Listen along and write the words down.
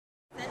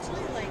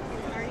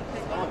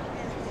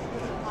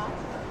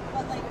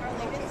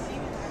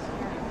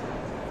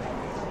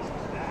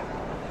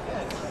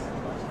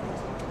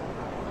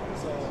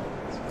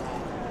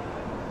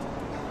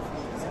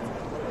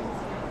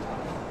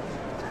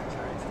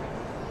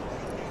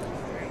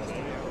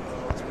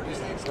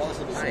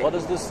So what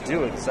does this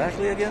do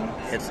exactly again?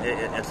 It's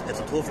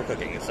a tool for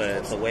cooking.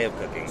 It's a way of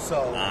cooking.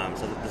 So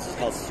this is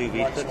called sous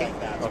vide cooking.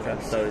 Okay.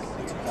 So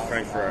it's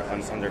French for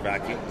under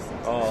vacuum.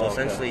 Oh, so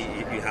essentially,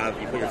 you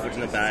put your food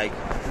in a bag,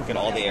 get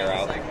all the air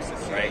out,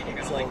 right?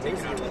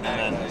 And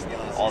then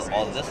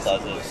all this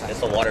does is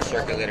it's a water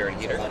circulator and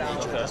heater.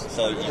 Okay.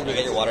 So you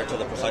get your water to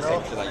the precise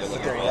temperature that you're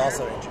looking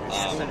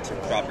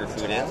for. Drop your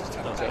food in.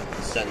 Okay.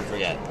 Set and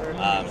forget.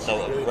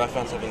 So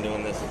restaurants have been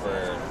doing this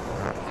for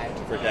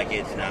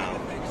decades now.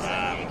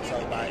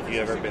 If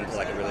you've ever been to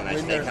like a really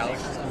nice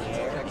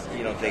steakhouse,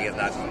 you know, they get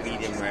that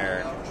medium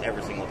rare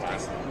every single time.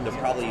 They're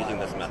probably using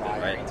this method,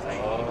 right?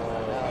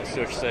 Oh, I see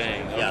what you're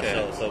saying. Okay.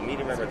 Yeah, so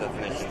medium rare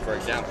definition, for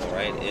example,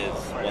 right, is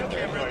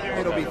 1/3.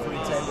 It'll be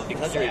 310.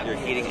 Because you're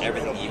heating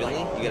everything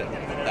evenly, you get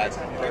that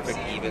perfect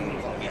even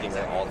medium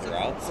rare all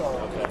throughout,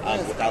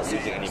 without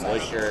losing any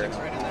moisture,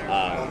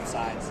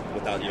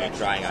 without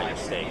drying out your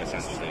steak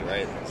essentially,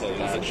 right? So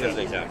here's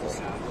the example.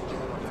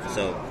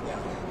 So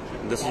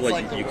this is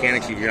what you can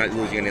achieve. You're not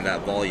losing any of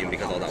that volume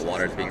because all that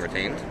water is being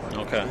retained.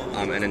 Okay.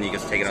 And then you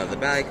just take it out of the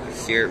bag,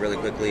 sear it really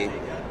quickly,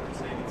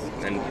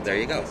 and there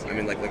you go. I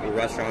mean, like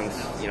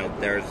restaurants, you know,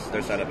 their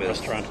setup is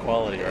restaurant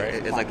quality, right?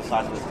 It's like the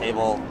size of this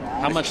table.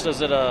 How much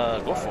does it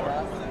go for?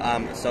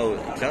 So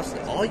just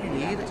all you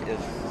need is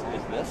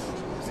this.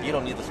 You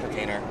don't need this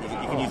container. You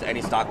can use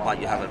any stock pot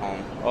you have at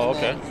home. Oh,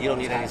 okay. You don't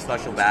need any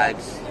special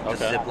bags.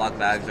 Just Okay. Ziploc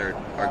bags are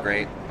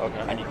great.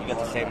 Okay. And you can get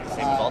the same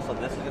result. So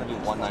this is going to be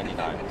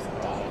 $1.99.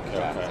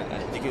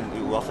 Okay. And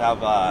we also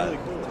have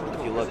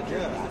if you look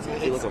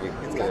over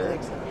here,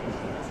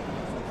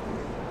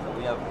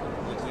 we have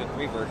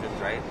 3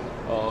 versions, right?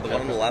 Oh, okay. The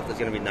one on the left is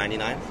going to be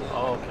 $99.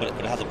 Oh, okay.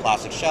 But it has a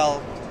plastic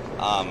shell.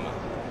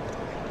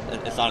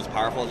 It's not as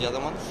powerful as the other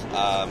ones.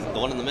 The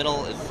one in the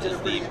middle is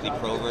the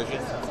pro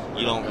version.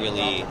 You don't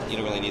really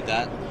need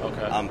that.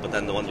 Okay. But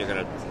then the one you're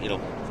gonna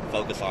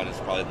focus on is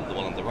probably the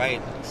one on the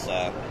right.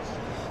 So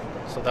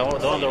the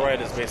one on the right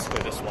is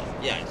basically this one.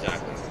 Yeah,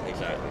 exactly.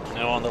 And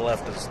the one on the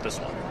left is this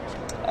one.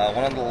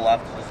 One on the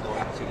left is going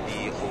to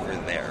be over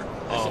there.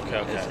 Oh,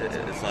 okay.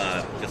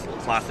 It's just a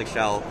plastic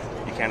shell.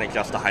 You can't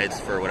adjust the heights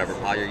for whatever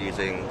pot you're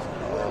using.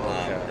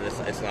 And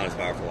it's not as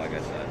powerful, like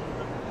I said.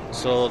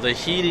 So the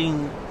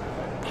heating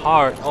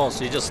part,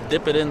 so you just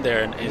dip it in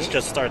there and it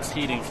just starts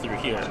heating through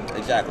here.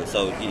 Exactly.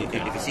 So if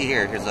you see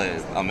here's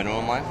a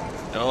minimum line.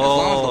 Oh, as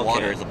long as the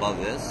water okay. is above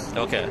this,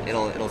 Okay.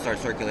 it'll start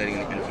circulating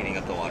and heating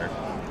up the water.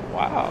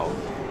 Wow.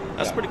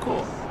 That's pretty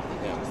cool.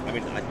 Yeah. I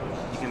mean,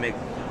 you can make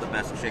the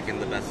best chicken,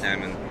 the best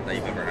salmon that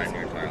you've ever had in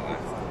your entire life.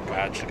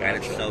 Gotcha. And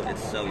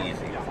it's so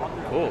easy.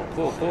 Cool.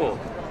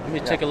 Let me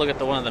take a look at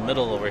the one in the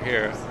middle over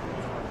here.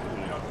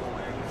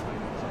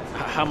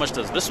 How much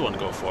does this one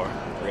go for?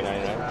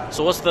 $3.99.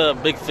 So what's the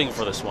big thing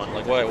for this one?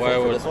 Like why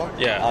For this one?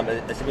 Yeah.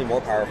 It should be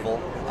more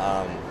powerful,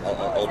 a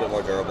little bit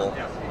more durable.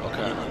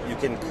 Okay. You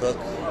can cook,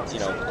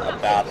 a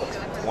bath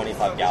of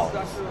 25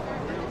 gallons,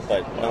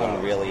 but no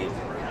one really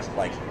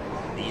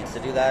needs to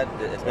do that.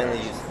 It's mainly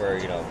used for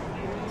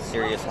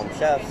serious home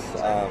chefs.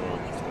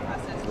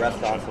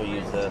 Restaurants will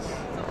use this.